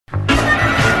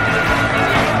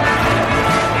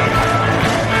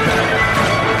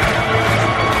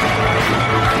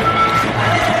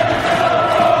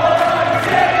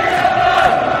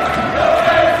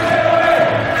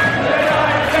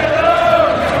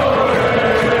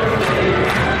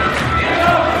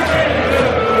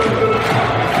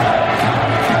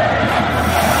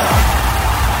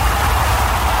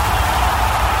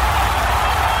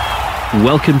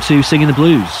Welcome to Singing the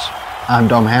Blues. I'm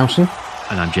Dom Howson.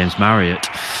 And I'm James Marriott.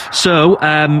 So,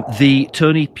 the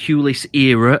Tony Pulis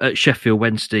era at Sheffield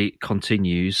Wednesday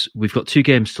continues. We've got two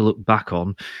games to look back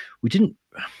on. We didn't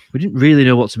really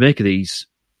know what to make of these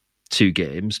two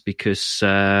games because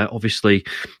obviously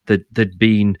there'd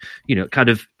been, kind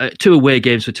of two away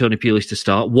games for Tony Pulis to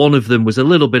start. One of them was a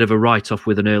little bit of a write-off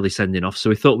with an early sending off, so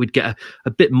we thought we'd get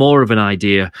a bit more of an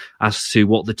idea as to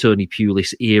what the Tony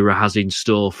Pulis era has in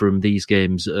store from these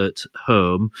games at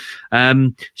home.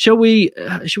 Shall we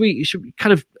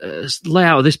kind of lay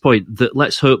out at this point that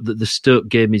let's hope that the Stoke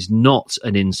game is not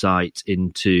an insight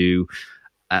into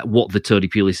what the Tony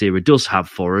Pulis era does have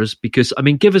for us, because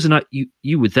give us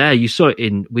you were there, you saw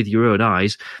it with your own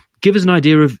eyes. Give us an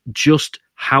idea of just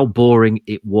how boring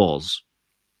it was.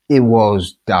 It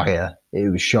was dire. It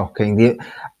was shocking,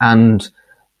 and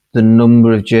the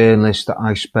number of journalists that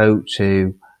I spoke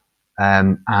to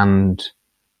and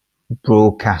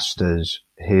broadcasters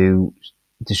who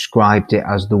described it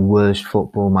as the worst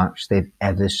football match they've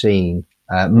ever seen.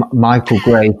 Michael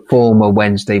Gray, former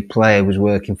Wednesday player, was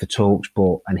working for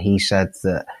TalkSport, and he said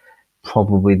that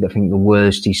probably, I think, the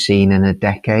worst he's seen in a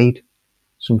decade,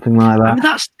 something like that.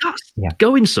 That's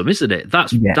going some, isn't it?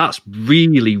 That's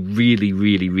really, really,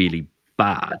 really, really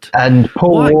bad. And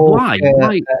Paul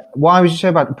Walker, why was you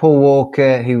so bad? Paul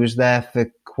Walker, who was there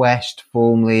for Quest,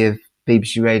 formerly of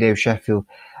BBC Radio Sheffield,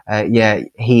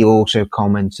 he also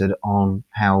commented on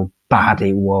how bad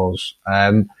it was.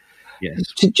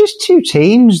 Yes. Just two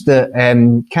teams that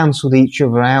cancelled each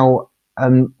other out.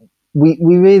 We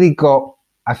really got,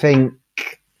 I think,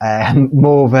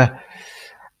 more of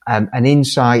an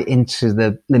insight into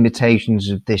the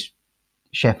limitations of this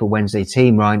Sheffield Wednesday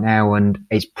team right now, and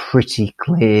it's pretty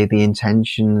clear the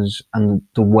intentions and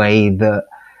the way that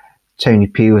Tony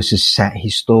Pulis has set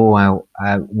his stall out,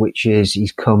 which is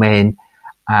he's come in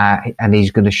and he's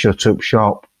going to shut up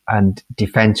shop, and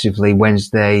defensively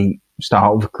Wednesday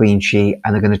start with a clean sheet,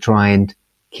 and they're going to try and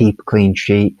keep a clean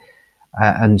sheet.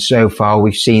 And so far,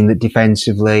 we've seen that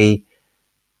defensively,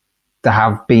 there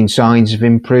have been signs of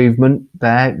improvement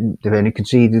there. They've only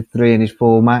conceded 3 in his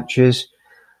 4 matches.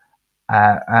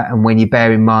 And when you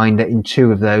bear in mind that in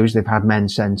 2 of those, they've had men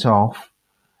sent off,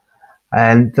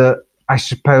 and that I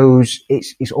suppose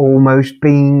it's almost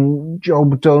been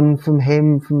job done from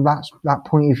him from that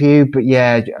point of view. But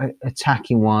yeah,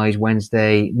 attacking wise,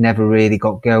 Wednesday never really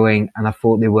got going, and I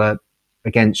thought they were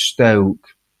against Stoke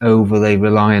overly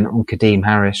reliant on Kadeem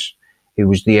Harris, who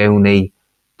was the only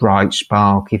bright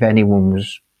spark. If anyone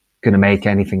was going to make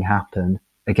anything happen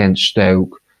against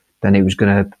Stoke, then it was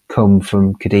going to come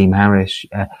from Kadeem Harris.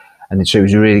 And so it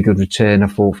was a really good return, I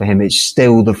thought, for him. It's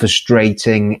still the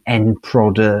frustrating end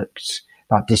product,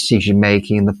 that decision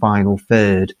making in the final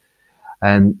third.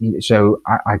 And so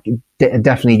I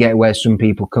definitely get where some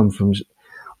people come from,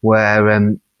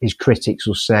 where his critics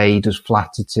will say he does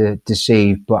flatter to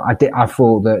deceive. But I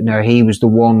thought that, no, he was the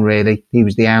one, really. He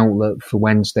was the outlet for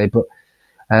Wednesday. But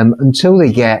until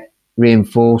they get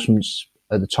reinforcements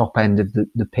at the top end of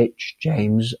the pitch,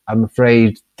 James, I'm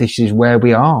afraid this is where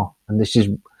we are. And this is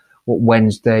what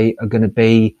Wednesday are going to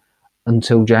be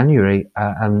until January,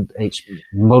 and it's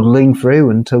muddling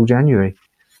through until January.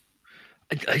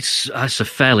 That's a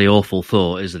fairly awful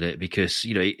thought, isn't it? Because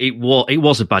it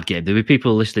was a bad game. There were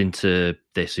people listening to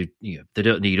this who they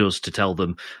don't need us to tell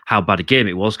them how bad a game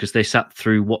it was, because they sat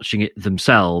through watching it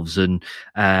themselves, and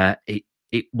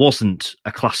it wasn't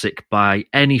a classic by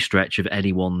any stretch of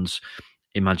anyone's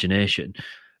imagination.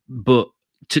 But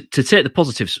to take the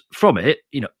positives from it,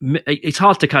 it's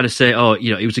hard to kind of say,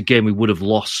 it was a game we would have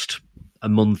lost a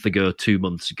month ago, 2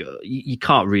 months ago. You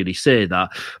can't really say that.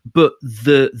 But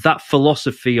that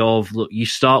philosophy of, look, you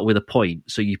start with a point,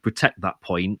 so you protect that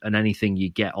point, and anything you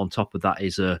get on top of that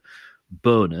is a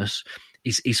bonus,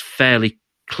 is fairly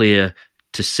clear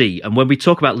to see. And when we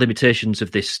talk about limitations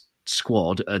of this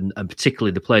squad, and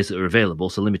particularly the players that are available,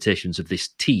 so limitations of this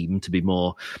team, to be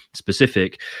more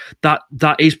specific, that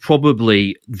is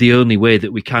probably the only way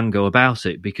that we can go about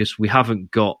it, because we haven't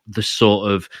got the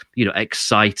sort of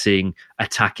exciting,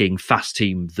 attacking, fast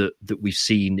team that we've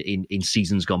seen in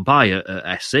seasons gone by at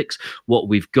Essex. What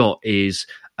we've got is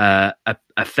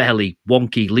a fairly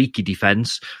wonky, leaky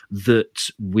defence that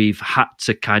we've had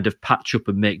to kind of patch up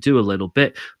and make do a little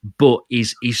bit, but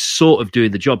is sort of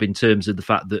doing the job in terms of the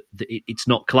fact that it's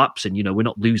not collapsing. We're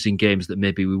not losing games that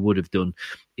maybe we would have done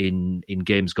in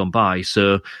games gone by.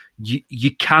 So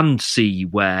you can see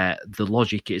where the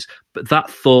logic is, but that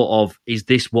thought of, is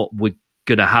this what we're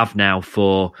going to have now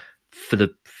for the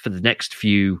next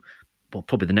few, well,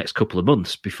 probably the next couple of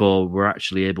months before we're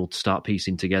actually able to start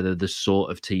piecing together the sort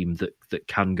of team that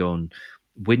can go and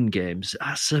win games.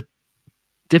 That's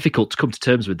difficult to come to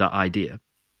terms with that idea.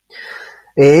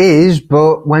 It is,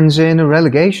 but Wednesday in a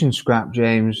relegation scrap,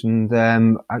 James, and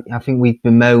I think we've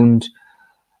bemoaned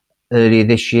earlier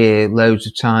this year loads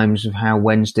of times of how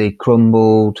Wednesday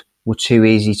crumbled, were too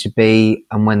easy to beat,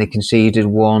 and when they conceded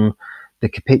one, they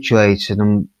capitulated.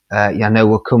 And I know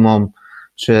we'll come on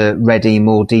to Reading in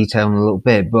more detail in a little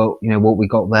bit, but what we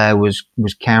got there was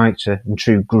character and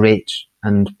true grit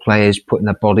and players putting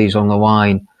their bodies on the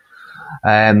line.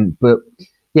 But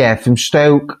yeah, from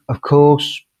Stoke, of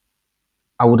course,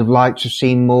 I would have liked to have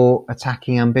seen more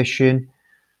attacking ambition.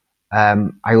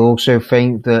 I also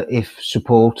think that if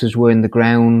supporters were in the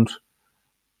ground,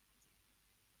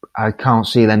 I can't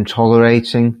see them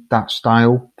tolerating that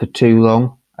style for too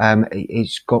long.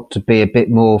 It's got to be a bit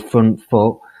more front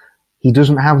foot. He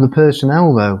doesn't have the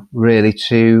personnel, though, really,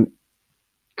 to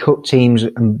cut teams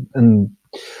and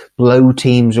blow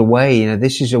teams away.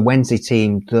 This is a Wednesday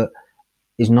team that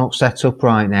is not set up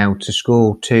right now to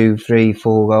score 2, 3,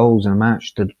 4 goals in a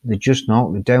match. They're just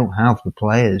not. They don't have the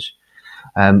players.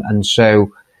 And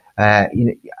so,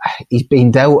 he's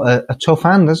been dealt a tough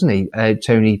hand, hasn't he,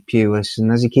 Tony Pulis?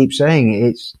 And as he keeps saying,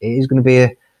 it is going to be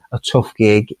a tough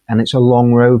gig, and it's a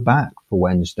long road back for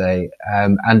Wednesday.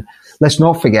 And let's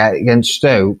not forget, against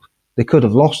Stoke, they could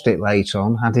have lost it late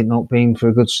on had it not been for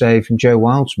a good save from Joe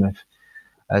Wildsmith.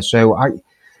 So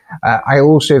I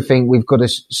also think we've got to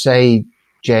say,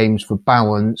 James, for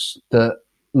balance, that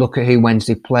look at who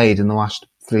Wednesday played in the last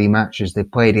 3 matches. They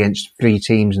played against 3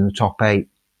 teams in the top 8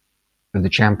 of the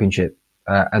Championship.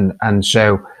 And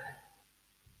so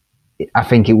I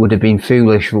think it would have been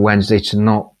foolish for Wednesday to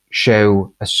not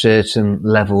show a certain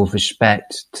level of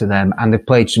respect to them. And they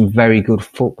played some very good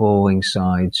footballing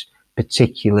sides,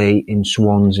 particularly in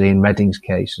Swansea and Reading's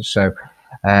case. So,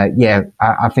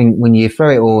 I think when you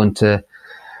throw it all into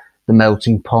the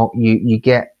melting pot, you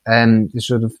get the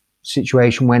sort of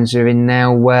situation Wednesday are in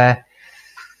now where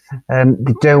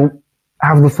they don't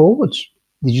have the forwards.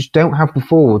 They just don't have the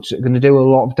forwards that are going to do a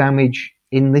lot of damage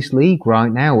in this league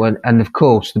right now. And of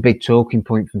course, the big talking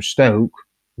point from Stoke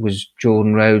was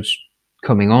Jordan Rhodes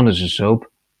coming on as a sub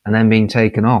and then being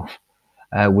taken off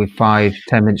with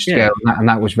 5-10 minutes to go. And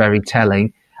that was very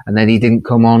telling. And then he didn't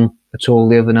come on at all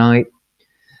the other night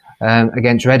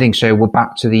against Reading. So we're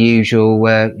back to the usual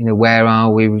where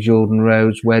are we with Jordan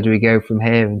Rhodes? Where do we go from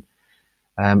here? And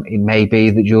it may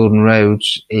be that Jordan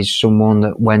Rhodes is someone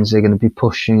that Wednesday are going to be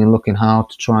pushing and looking hard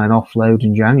to try and offload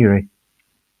in January.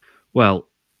 Well,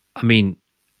 I mean,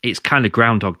 it's kind of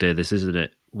Groundhog Day, this, isn't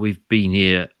it? We've been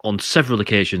here on several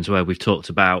occasions where we've talked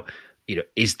about,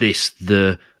 is this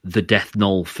the death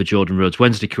knell for Jordan Rhodes'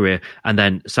 Wednesday career? And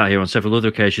then sat here on several other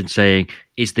occasions saying,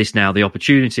 is this now the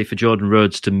opportunity for Jordan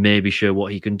Rhodes to maybe show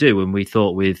what he can do? And we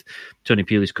thought with Tony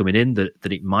Pulis coming in that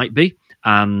it might be.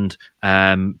 And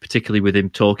particularly with him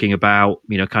talking about,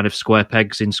 kind of square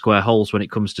pegs in square holes when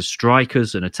it comes to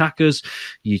strikers and attackers,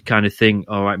 you kind of think,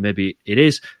 all right, maybe it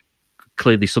is.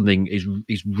 Clearly something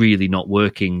is really not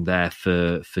working there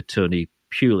for Tony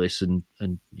Pulis.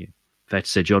 And fair to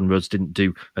say Jordan Rhodes didn't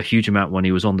do a huge amount when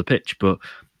he was on the pitch, but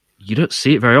you don't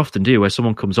see it very often, do you, where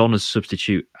someone comes on as a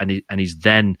substitute and he's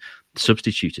then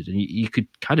substituted. And you could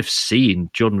kind of see in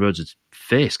Jordan Rhodes'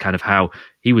 face kind of how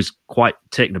he was quite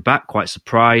taken aback, quite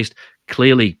surprised,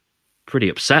 clearly pretty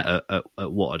upset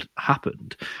at what had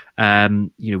happened.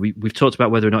 We've talked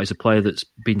about whether or not he's a player that's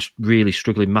been really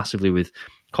struggling massively with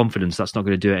confidence. That's not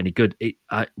going to do it any good.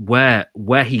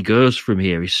 Where he goes from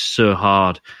here is so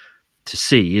hard to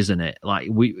see, isn't it? Like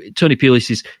Tony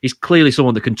Pulis is clearly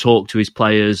someone that can talk to his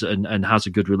players and has a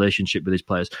good relationship with his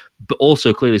players, but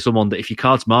also clearly someone that if your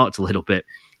card's marked a little bit,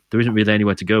 there isn't really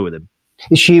anywhere to go with him.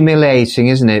 It's humiliating,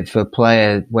 isn't it, for a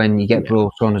player when you get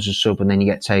brought on as a sub and then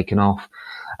you get taken off.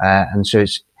 And so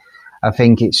I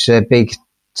think it's a big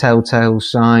telltale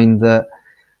sign that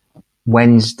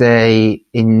Wednesday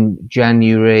in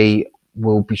January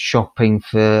will be shopping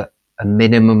for a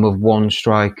minimum of 1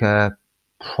 striker,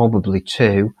 probably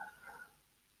 2.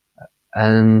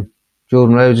 And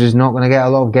Jordan Rhodes is not going to get a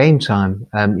lot of game time.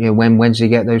 When Wednesday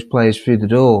get those players through the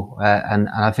door, and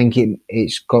I think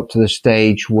it's got to the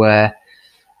stage where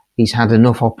he's had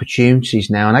enough opportunities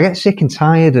now. And I get sick and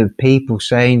tired of people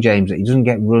saying, James, that he doesn't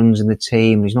get runs in the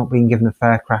team. He's not being given a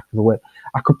fair crack of the whip.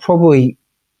 I could probably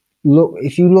look,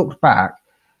 if you looked back,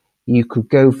 you could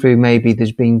go through maybe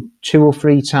there's been 2 or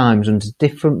 3 times under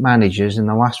different managers in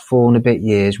the last 4 and a bit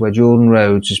years where Jordan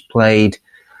Rhodes has played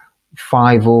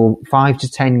 5 to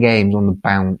 10 games on the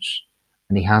bounce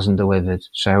and he hasn't delivered.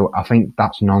 So I think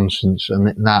that's nonsense, and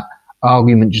that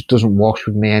argument just doesn't wash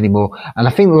with me anymore. And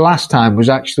I think the last time was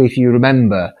actually, if you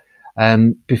remember,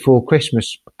 before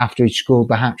Christmas after he scored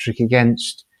the hat-trick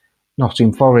against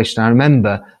Nottingham Forest. And I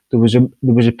remember there was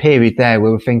a period there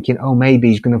where we were thinking, oh, maybe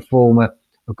he's going to form a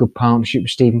good partnership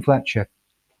with Stephen Fletcher.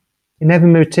 It never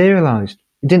materialised.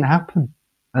 It didn't happen.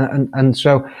 And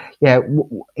so, yeah,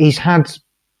 he's had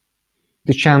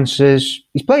the chances.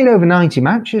 He's played over 90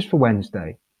 matches for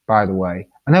Wednesday, by the way.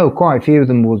 I know quite a few of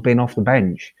them would have been off the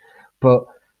bench, but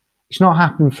it's not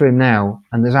happened for him now,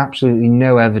 and there's absolutely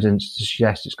no evidence to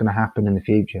suggest it's going to happen in the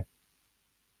future.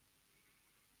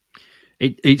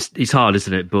 It's hard,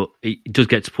 isn't it? But it does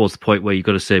get towards the point where you've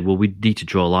got to say, well, we need to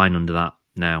draw a line under that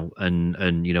now,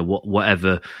 and you know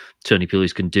whatever Tony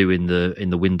Pulis can do in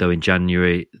the window in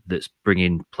January that's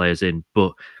bringing players in,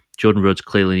 but Jordan Rhodes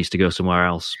clearly needs to go somewhere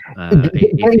else.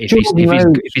 If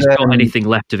he's got anything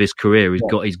left of his career,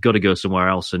 he's got to go somewhere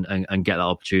else and get that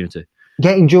opportunity.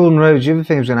 Getting Jordan Rhodes, the other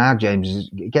thing I was going to add, James, is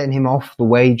getting him off the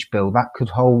wage bill. That could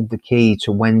hold the key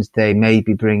to Wednesday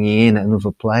maybe bringing in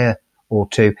another player or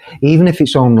two, even if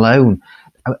it's on loan.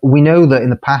 We know that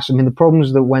in the past, I mean, the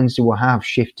problems that Wednesday will have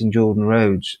shifting Jordan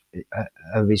Rhodes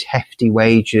of his hefty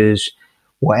wages,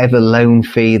 whatever loan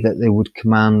fee that they would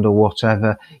command or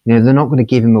whatever, you know, they're not going to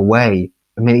give him away.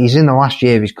 I mean, he's in the last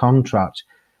year of his contract.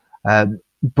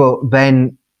 But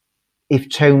then if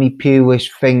Tony Pulis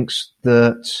thinks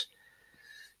that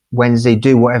Wednesday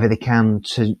do whatever they can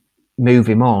to move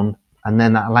him on, and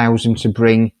then that allows him to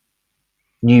bring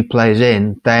new players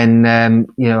in, then,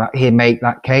 you know, he'll make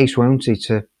that case, won't he,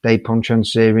 to Dave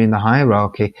Ponchansiri in the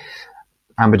hierarchy,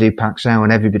 Amadou Paxao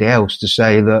and everybody else, to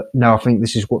say that, no, I think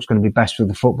this is what's going to be best for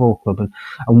the football club.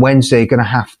 And Wednesday are going to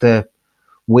have to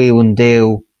wheel and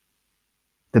deal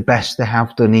the best they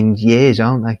have done in years,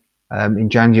 aren't they? In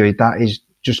January, that is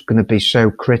just going to be so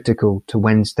critical to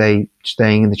Wednesday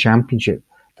staying in the Championship,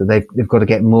 that they've got to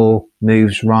get more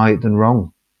moves right than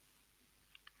wrong.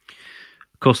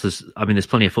 Of course, there's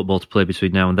plenty of football to play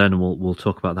between now and then, and we'll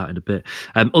talk about that in a bit.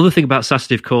 Other thing about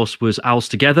Saturday, of course, was Owls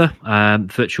Together,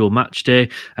 virtual match day.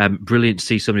 Brilliant to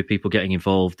see so many people getting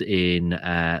involved in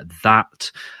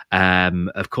that.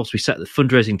 Of course, we set the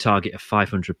fundraising target of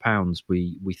 £500.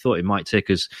 We thought it might take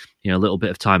us, you know, a little bit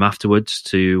of time afterwards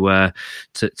to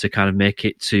kind of make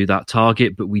it to that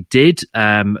target, but we did.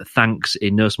 Thanks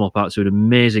in no small part to an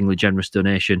amazingly generous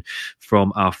donation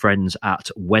from our friends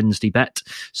at Wednesday Bet.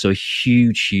 So a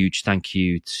huge thank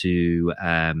you to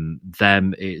them.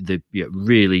 They're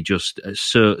really just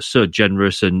so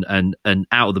generous and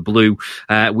out of the blue,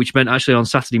 which meant actually on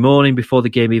Saturday morning before the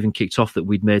game even kicked off that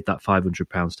we'd made that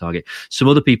 £500 target. Some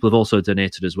other people have also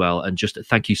donated as well, and just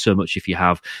thank you so much if you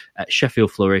have.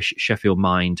 Sheffield Flourish, Sheffield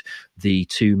Mind, the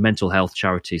two mental health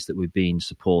charities that we've been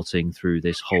supporting through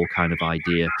this whole kind of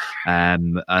idea,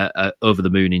 over the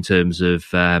moon in terms of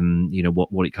you know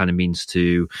what it kind of means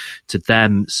to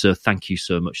them. So thank you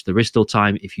so much. There is still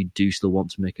time if you do still want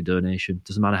to make a donation.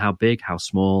 Doesn't matter how big, how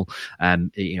small.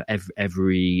 You know,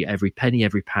 every penny,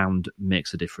 every pound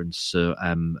makes a difference. So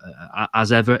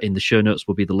as ever, in the show notes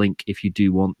will be the link if you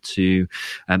do want to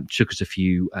chuck us a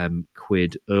few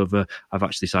quid over. I've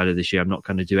actually decided this year I'm not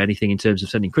going to do anything in terms of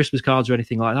sending Christmas cards or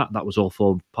anything like that. That was all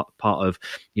for part of,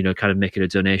 you know, kind of making a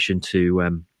donation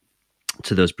to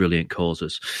those brilliant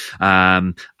causes.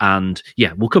 And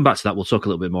yeah, we'll come back to that. We'll talk a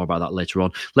little bit more about that later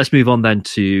on. Let's move on then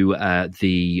to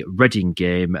the Reading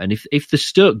game. And if the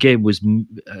Stoke game was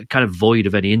kind of void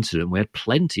of any incident, we had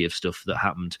plenty of stuff that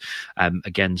happened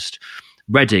against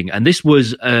Reading, and this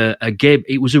was a game.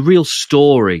 It was a real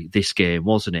story, this game,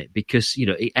 wasn't it? Because, you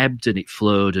know, it ebbed and it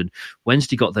flowed, and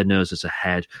Wednesday got their noses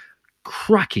ahead.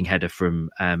 Cracking header from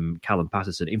Callum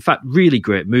Patterson. In fact, really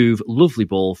great move. Lovely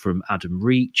ball from Adam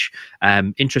Reach.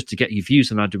 Interested to get your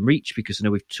views on Adam Reach, because I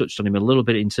know we've touched on him a little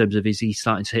bit in terms of is he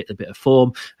starting to hit a bit of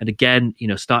form, and again, you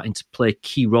know, starting to play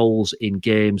key roles in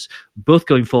games, both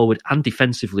going forward and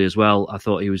defensively as well. I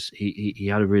thought he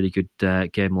had a really good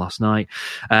game last night.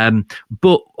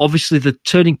 But obviously the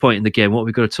turning point in the game, what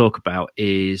we've got to talk about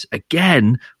is,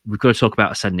 again, we've got to talk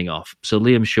about a sending off. So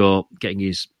Liam Shaw getting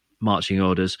his marching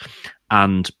orders,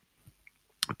 and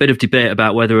a bit of debate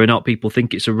about whether or not people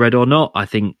think it's a red or not. I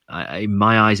think, in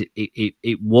my eyes,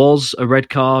 it was a red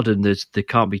card, and there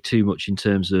can't be too much in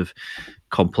terms of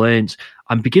complaints.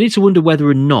 I'm beginning to wonder whether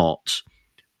or not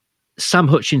Sam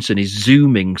Hutchinson is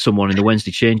zooming someone in the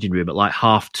Wednesday changing room at like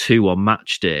 2:30 on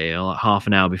match day, or like half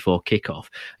an hour before kickoff,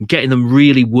 and getting them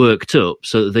really worked up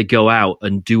so that they go out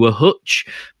and do a hutch,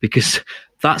 because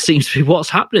that seems to be what's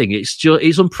happening. It's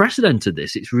unprecedented.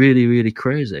 It's really, really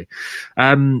crazy.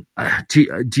 Do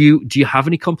you have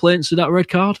any complaints with that red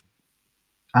card?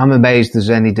 I'm amazed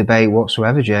there's any debate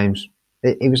whatsoever, James.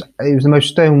 It was the most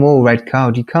stonewall red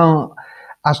card. You can't.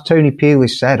 as Tony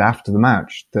Pulis said after the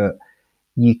match, that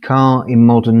you can't in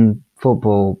modern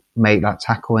football make that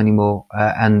tackle anymore.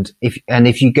 And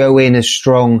if you go in as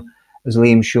strong as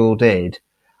Liam Shaw did,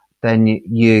 then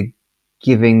you're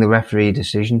giving the referee a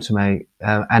decision to make.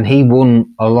 And he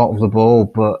won a lot of the ball,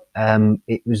 but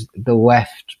it was the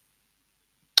left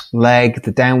leg,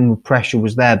 the downward pressure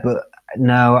was there. But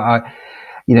no,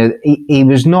 he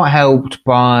was not helped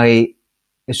by,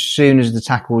 as soon as the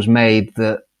tackle was made,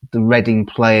 that the Reading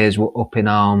players were up in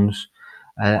arms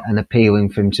and appealing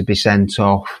for him to be sent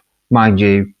off. Mind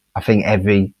you, I think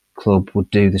every club would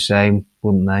do the same,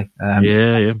 wouldn't they?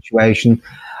 Yeah. Situation.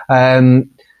 And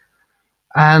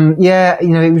yeah,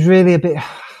 it was really it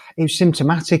was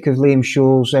symptomatic of Liam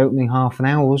Shaw's opening half an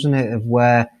hour, wasn't it? Of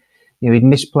where, he'd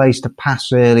misplaced a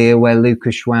pass earlier where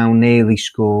Lucas João nearly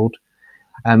scored.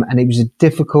 And it was a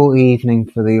difficult evening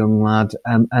for the young lad.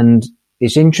 And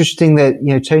it's interesting that,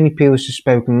 Tony Pulis has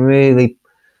spoken really,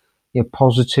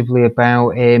 positively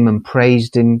about him and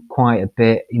praised him quite a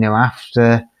bit,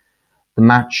 after the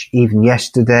match, even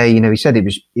yesterday. He said it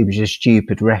was a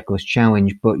stupid, reckless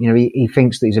challenge, but, he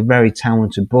thinks that he's a very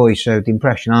talented boy. So the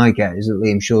impression I get is that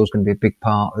Liam Shaw's going to be a big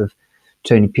part of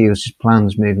Tony Pulis'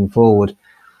 plans moving forward.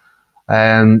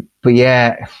 But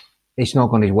yeah, it's not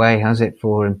gone his way, has it,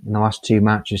 for him? In the last two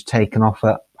matches, taken off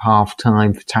at half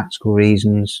time for tactical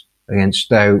reasons against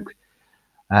Stoke.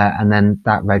 And then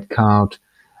that red card,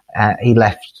 he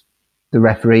left the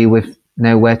referee with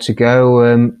nowhere to go.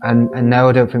 And no,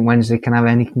 I don't think Wednesday can have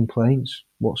any complaints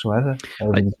whatsoever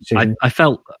over the decision.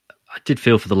 I did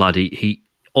feel for the lad. He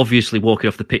obviously, walking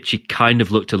off the pitch, he kind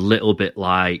of looked a little bit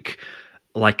like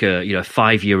a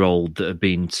 5-year-old that had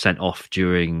been sent off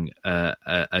during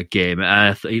a game.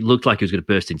 It looked like he was going to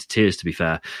burst into tears, to be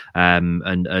fair.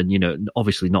 And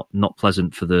obviously not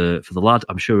pleasant for the lad.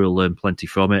 I'm sure he'll learn plenty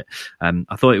from it.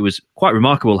 I thought it was quite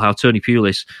remarkable how Tony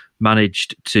Pulis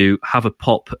managed to have a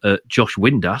pop at Josh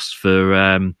Windass for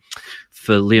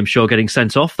Liam Shaw getting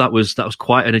sent off. That was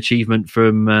quite an achievement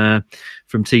from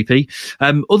TP.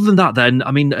 Other than that, then, I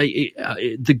mean,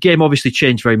 the game obviously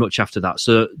changed very much after that.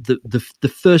 So the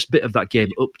first bit of that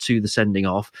game up to the sending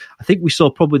off, I think we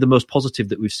saw probably the most positive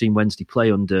that we've seen Wednesday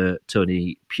play under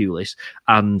Tony Pulis.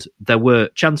 And there were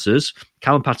chances.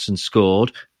 Callum Patterson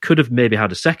scored. Could have maybe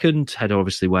had a second. Header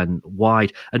obviously went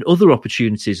wide, and other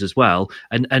opportunities as well.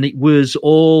 And it was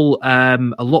all a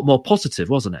lot more positive,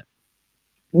 wasn't it?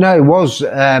 No, it was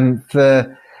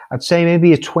for, I'd say,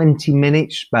 maybe a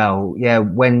 20-minute spell. Yeah,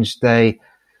 Wednesday,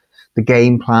 the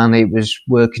game plan, it was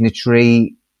working a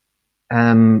tree.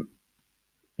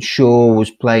 Shaw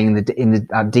was playing in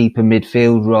that deeper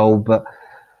midfield role, but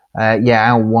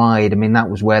out wide. I mean, that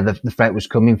was where the threat was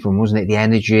coming from, wasn't it? The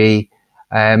energy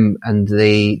and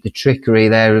the trickery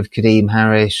there of Kadeem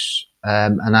Harris.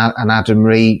 And Adam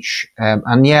Reach.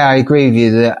 And yeah, I agree with you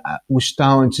that we're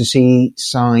starting to see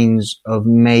signs of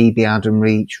maybe Adam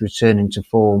Reach returning to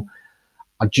form.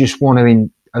 I just want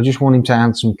him to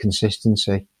add some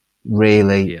consistency,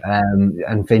 really. Yeah.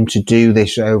 And for him to do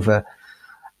this over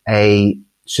a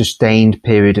sustained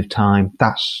period of time.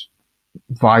 That's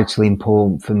vitally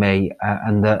important for me.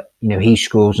 And that, he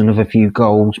scores another few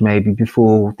goals maybe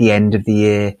before the end of the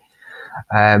year.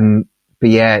 But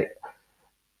yeah,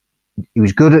 he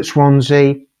was good at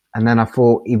Swansea, and then I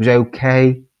thought he was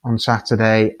okay on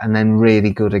Saturday, and then really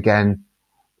good again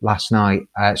last night.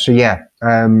 Those are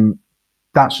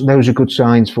good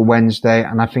signs for Wednesday,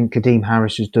 and I think Kadeem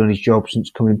Harris has done his job since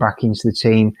coming back into the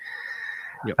team.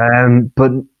 Yep.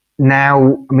 But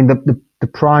now, I mean, the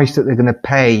price that they're going to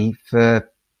pay for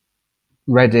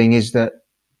Reading is that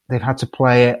they've had to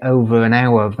play over an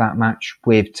hour of that match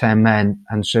with 10 men,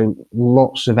 and so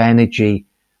lots of energy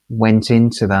went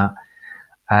into that.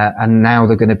 And now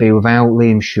they're going to be without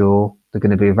Liam Shaw. They're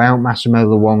going to be without Massimo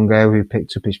Luongo, who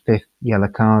picked up his 5th yellow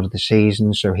card of the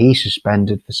season, so he's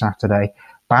suspended for Saturday.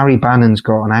 Barry Bannon's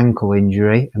got an ankle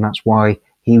injury, and that's why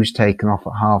he was taken off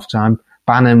at half-time.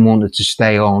 Bannon wanted to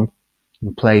stay on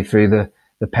and play through the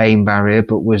pain barrier,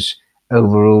 but was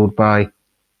overruled by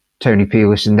Tony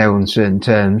Pulis in no uncertain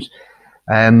terms.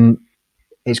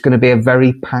 It's going to be a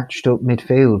very patched up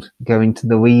midfield going to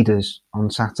the leaders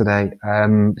on Saturday.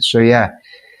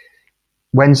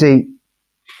 Wednesday,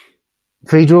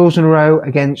 3 draws in a row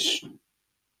against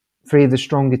 3 of the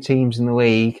stronger teams in the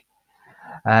league.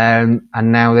 And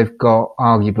now they've got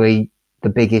arguably the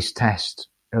biggest test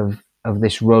of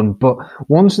this run. But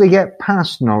once they get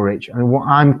past Norwich, I mean, what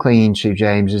I'm clinging to,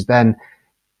 James, is then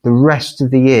the rest of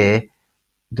the year,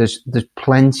 there's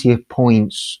plenty of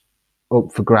points up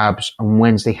for grabs, and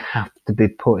Wednesday have to be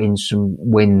putting some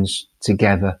wins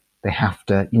together. They have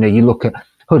to. You look at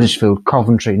Huddersfield,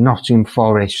 Coventry, Nottingham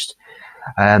Forest,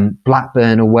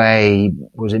 Blackburn away,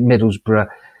 was it Middlesbrough?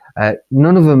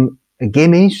 None of them are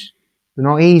gimmies. They're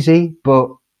not easy, but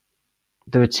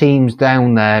there are teams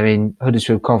down there in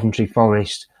Huddersfield, Coventry,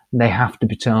 Forest, and they have to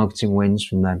be targeting wins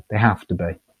from them. They have to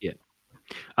be. Yeah.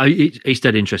 It's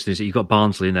dead interesting, is that you've got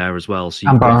Barnsley in there as well. So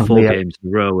you've got 4 games in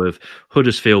a row of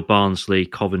Huddersfield, Barnsley,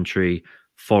 Coventry,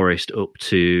 Forest up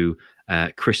to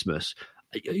Christmas.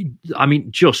 I mean,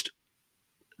 just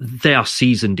they are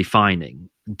season defining.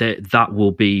 That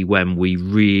will be when we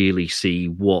really see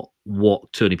what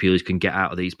Tony Pulis can get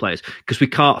out of these players, because we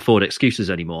can't afford excuses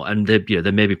anymore. And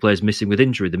there may be players missing with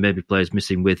injury, there may be players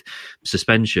missing with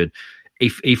suspension.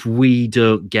 If we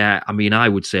don't get, I mean, I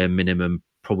would say a minimum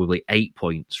probably 8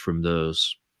 points from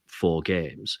those 4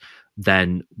 games,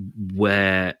 then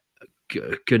we're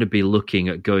going to be looking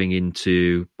at going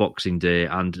into Boxing Day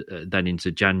and then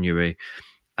into January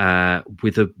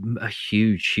with a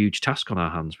huge task on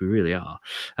our hands. We really are.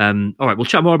 All right, we'll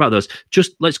chat more about those.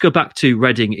 Just let's go back to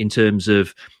Reading in terms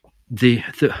of the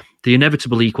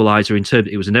inevitable equaliser.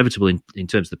 It was inevitable in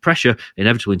terms of the pressure,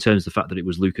 inevitable in terms of the fact that it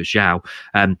was Lucas João.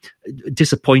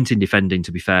 Disappointing defending,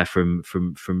 to be fair, from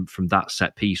that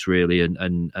set piece, really,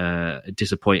 and a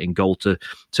disappointing goal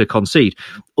to concede.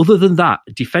 Other than that,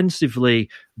 defensively,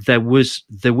 there was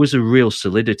a real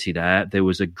solidity there. There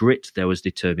was a grit. There was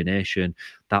determination.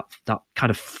 That kind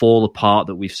of fall apart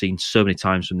that we've seen so many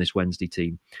times from this Wednesday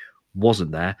team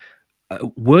wasn't there.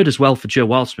 Word as well for Joe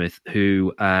Wildsmith,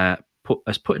 who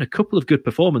has put in a couple of good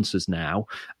performances now,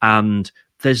 and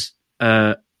there's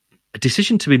a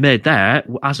decision to be made there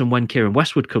as and when Kieran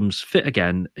Westwood comes fit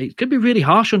again. It's going to be really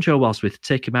harsh on Joe Wildsmith to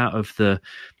take him out of the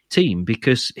team,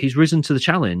 because he's risen to the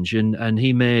challenge, and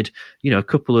he made a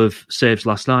couple of saves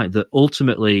last night that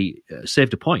ultimately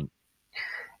saved a point.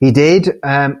 He did,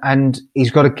 and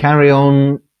he's got to carry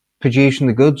on producing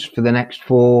the goods for the next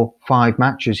 4-5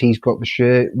 matches. He's got the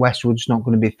shirt. Westwood's not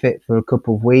going to be fit for a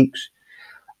couple of weeks,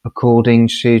 according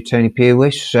to Tony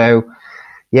Pulis. So,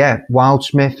 yeah,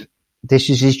 Wildsmith,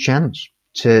 this is his chance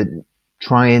to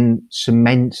try and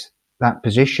cement that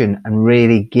position and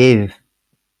really give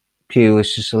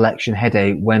Pulis a selection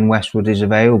headache when Westwood is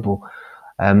available.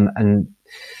 And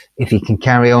if he can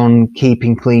carry on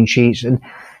keeping clean sheets. And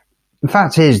the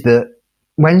fact is that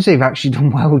Wednesday have actually done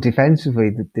well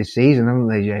defensively this season, haven't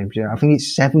they, James? I think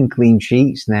it's 7 clean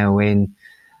sheets now in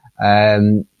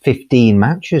 15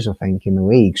 matches, I think, in the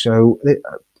league. So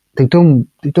they've done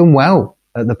well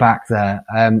at the back there.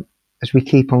 As we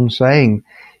keep on saying,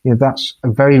 that's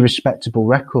a very respectable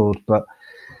record. But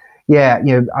yeah,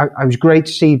 I was great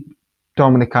to see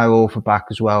Dominic Iorfa back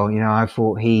as well. I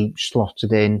thought he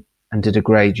slotted in and did a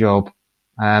great job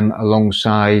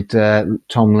alongside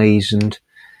Tom Lees and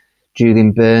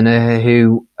Julian Berner,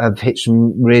 who have hit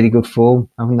some really good form,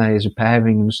 haven't they, as a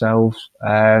pairing themselves.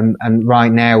 And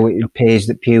right now it appears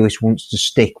that Pulis wants to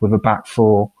stick with a back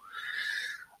 4.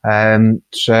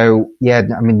 So, yeah,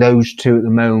 I mean, those two at the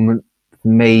moment, for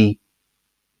me,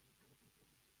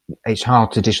 it's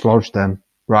hard to dislodge them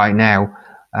right now.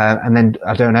 And then,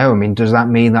 I don't know, I mean, does that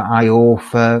mean that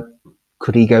Iorfa,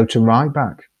 could he go to right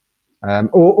back?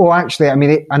 Or actually, I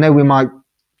mean, I know we might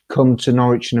come to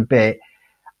Norwich in a bit.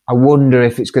 I wonder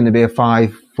if it's going to be a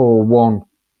 5-4-1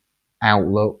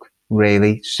 outlook,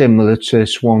 really, similar to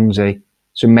Swansea.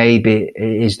 So maybe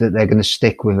it is that they're going to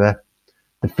stick with the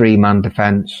 3-man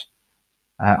defence.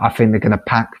 I think they're going to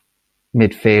pack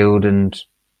midfield and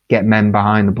get men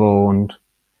behind the ball, and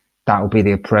that'll be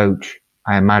the approach,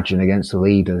 I imagine, against the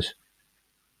leaders.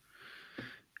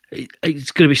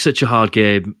 It's going to be such a hard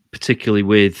game, particularly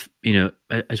with,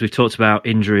 as we've talked about,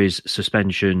 injuries,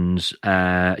 suspensions.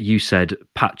 You said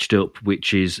patched up,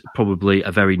 which is probably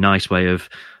a very nice way of,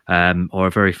 or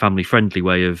a very family-friendly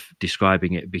way of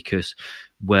describing it, because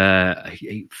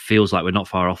it feels like we're not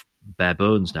far off bare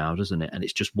bones now, doesn't it? And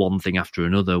it's just one thing after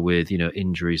another with,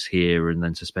 injuries here and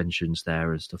then suspensions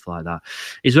there and stuff like that.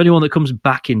 Is there anyone that comes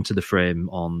back into the frame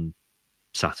on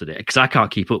Saturday? Because I can't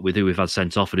keep up with who we've had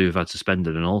sent off and who we've had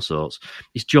suspended and all sorts.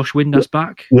 Is Josh Windass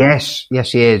back? Yes,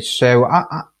 he is. So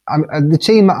the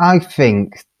team I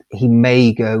think he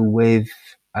may go with,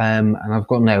 and I've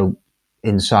got no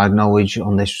inside knowledge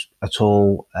on this at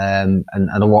all, and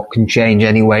what can change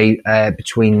anyway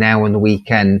between now and the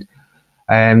weekend.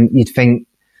 You'd think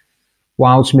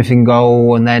Wildsmith in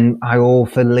goal, and then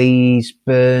Iorfa, Lees,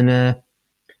 Berner,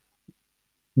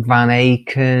 Van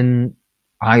Aken,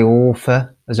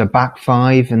 Iorfa as a back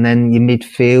 5, and then your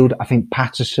midfield. I think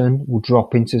Patterson will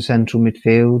drop into central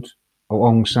midfield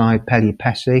alongside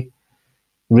Pellier-Pessi,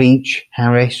 Reach,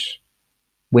 Harris,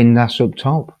 Windass up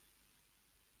top.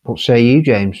 What say you,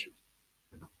 James?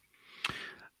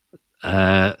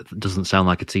 doesn't sound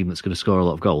like a team that's going to score a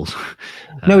lot of goals.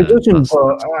 No, it doesn't.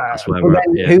 That's where we're at.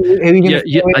 Yeah. Who are you going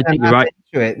to I think you're right.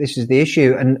 Into it? This is the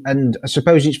issue, and I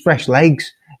suppose it's fresh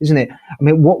legs, isn't it? I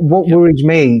mean, what worries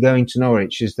me going to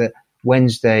Norwich is that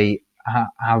Wednesday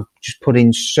have just put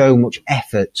in so much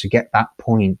effort to get that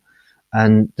point,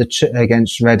 and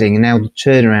against Reading, and now the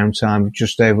turnaround time of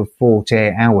just over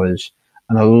 48 hours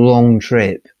and a long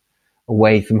trip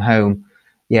away from home.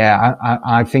 Yeah,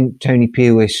 I think Tony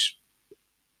Pulis,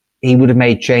 he would have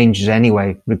made changes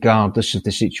anyway, regardless of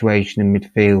the situation in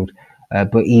midfield.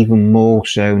 But even more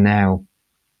so now,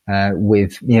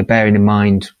 with bearing in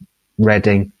mind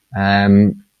Reading,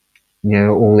 all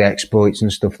the exploits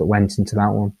and stuff that went into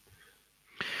that one.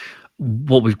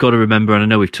 What we've got to remember, and I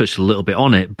know we've touched a little bit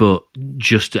on it, but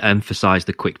just to emphasise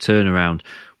the quick turnaround,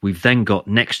 we've then got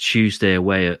next Tuesday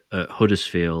away at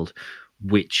Huddersfield,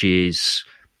 which is,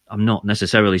 I'm not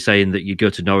necessarily saying that you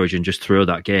go to Norwich and just throw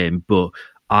that game, but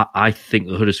I think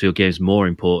the Huddersfield game is more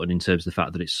important in terms of the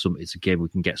fact that it's a game we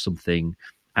can get something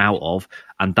out of,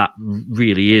 and that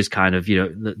really is kind of,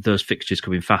 those fixtures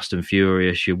coming fast and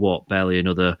furious. You're barely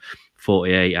another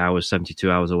 48 hours, 72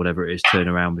 hours or whatever it is turn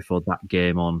around before that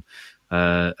game on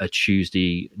a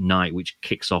Tuesday night, which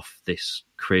kicks off this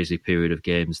crazy period of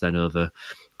games then over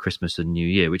Christmas and New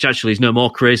Year, which actually is no more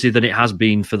crazy than it has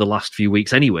been for the last few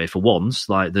weeks anyway. For once,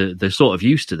 like they're sort of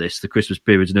used to this. The Christmas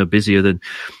period is no busier than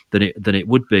it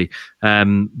would be.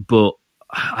 But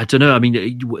I don't know. I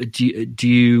mean, do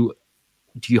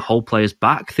you hold players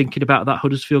back thinking about that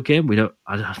Huddersfield game?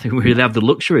 I don't think we really have the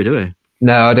luxury, do we?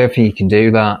 No, I don't think you can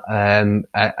do that.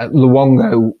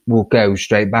 Luongo will go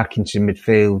straight back into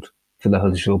midfield for the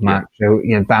Huddersfield match. So,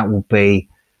 that will be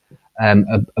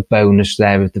a bonus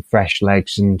there of the fresh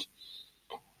legs and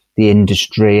the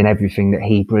industry and everything that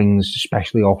he brings,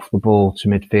 especially off the ball to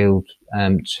midfield,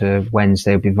 to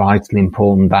Wednesday will be vitally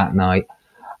important that night.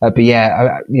 But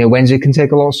Wednesday can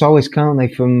take a lot of solace, can't they,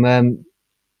 from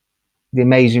the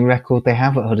amazing record they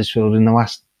have at Huddersfield in the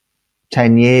last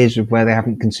 10 years of where they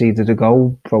haven't conceded a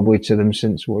goal probably to them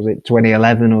since,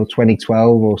 2011 or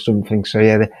 2012 or something. So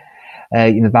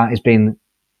that has been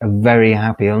a very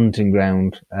happy hunting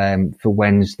ground for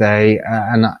Wednesday.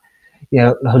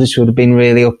 Huddersfield have been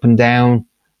really up and down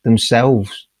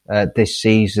themselves this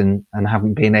season and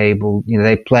haven't been able,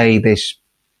 they play this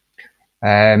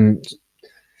high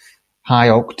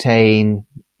octane,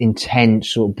 intense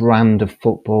sort of brand of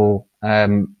football,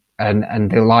 and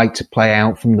they like to play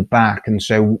out from the back. And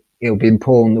so it'll be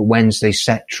important that Wednesday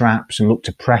set traps and look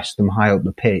to press them high up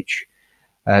the pitch,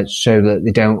 so that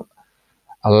they don't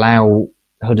allow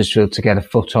Huddersfield to get a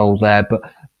foothold there. But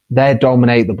they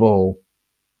dominate the ball,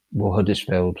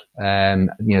 Huddersfield. They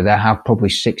have probably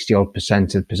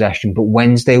 60% of possession, but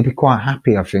Wednesday will be quite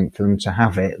happy, I think, for them to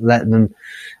have it, let them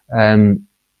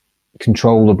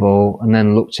control the ball and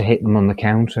then look to hit them on the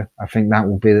counter. I think that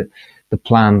will be the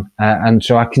plan. And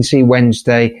so I can see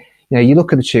Wednesday, you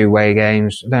look at the two-way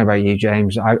games. I don't know about you,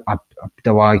 James. I'm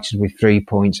delighted with 3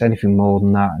 points, anything more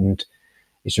than that, and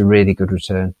it's a really good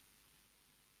return.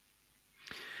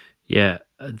 Yeah,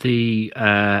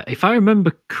 if I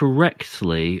remember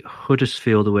correctly,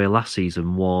 Huddersfield away last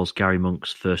season was Gary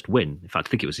Monk's first win. In fact, I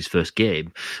think it was his first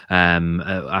game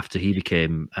after he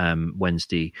became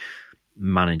Wednesday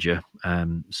manager.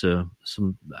 So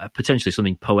potentially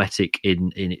something poetic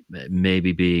in it,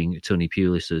 maybe being Tony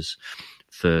Pulis's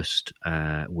first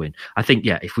win. I think,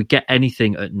 if we get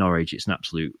anything at Norwich, it's an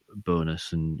absolute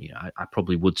bonus, and I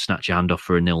probably would snatch your hand off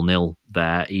for a 0-0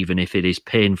 there, even if it is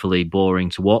painfully boring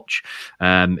to watch.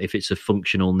 If it's a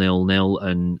functional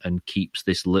 0-0 and keeps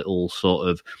this little sort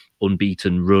of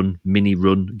unbeaten mini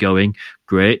run going,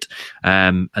 great.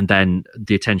 And then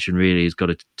the attention really has got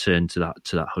to turn to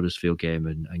that Huddersfield game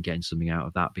and getting something out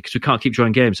of that, because we can't keep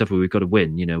drawing games, have we? We've got to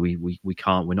win. We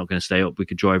can't. We're not going to stay up. We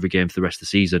could draw every game for the rest of the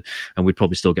season, and we'd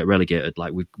probably still get relegated.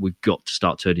 Like we've got to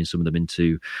start turning some of them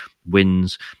into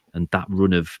wins. And that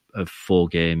run of 4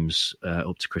 games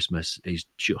up to Christmas is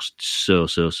just so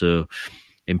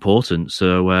important.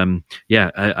 So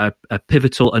another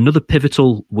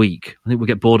pivotal week. I think we'll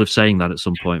get bored of saying that at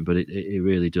some point, but it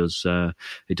really does.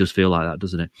 It does feel like that,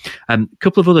 doesn't it? A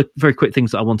couple of other very quick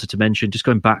things that I wanted to mention. Just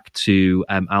going back to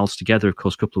Owls Together, of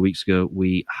course, a couple of weeks ago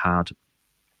we had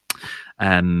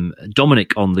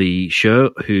Dominic on the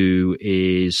show, who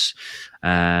is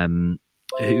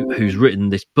who's written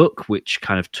this book, which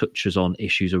kind of touches on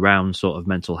issues around sort of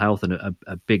mental health, and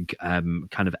a big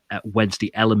kind of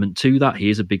Wednesday element to that. He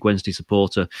is a big Wednesday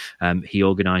supporter. He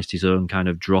organised his own kind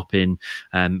of drop in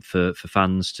for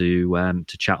fans to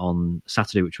chat on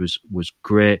Saturday, which was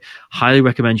great. Highly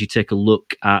recommend you take a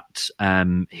look at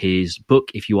his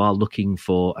book if you are looking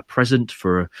for a present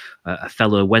for a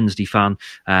fellow Wednesday fan.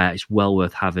 It's well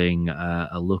worth having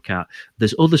a look at.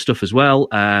 There's other stuff as well.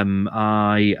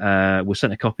 I was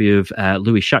sent a copy of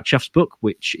Louis Shackshaft's book,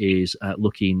 which is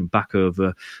looking back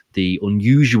over the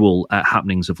unusual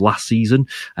happenings of last season.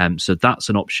 So that's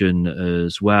an option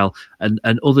as well, and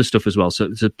other stuff as well. So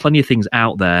there's plenty of things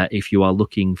out there if you are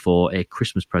looking for a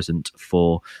Christmas present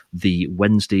for the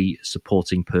Wednesday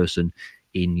supporting person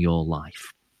in your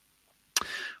life.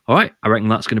 All right, I reckon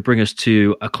that's going to bring us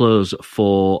to a close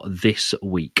for this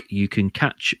week. You can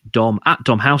catch Dom at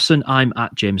Dom Howson. I'm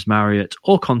at James Marriott,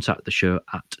 or contact the show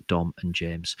at Dom and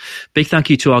James. Big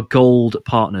thank you to our gold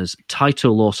partners,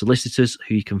 Tyto Law Solicitors,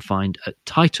 who you can find at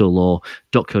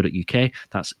tytolaw.co.uk.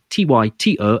 That's tytolaw.co.uk.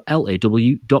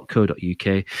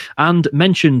 And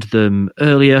mentioned them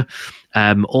earlier.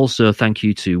 Also, thank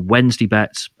you to Wednesday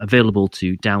Bets, available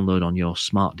to download on your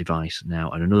smart device now,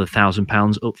 and another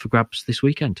 £1,000 up for grabs this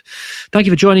weekend. Thank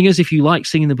you for joining us. If you like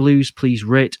Singing the Blues, please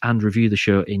rate and review the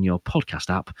show in your podcast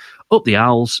app. Up the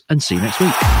Owls, and see you next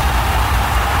week.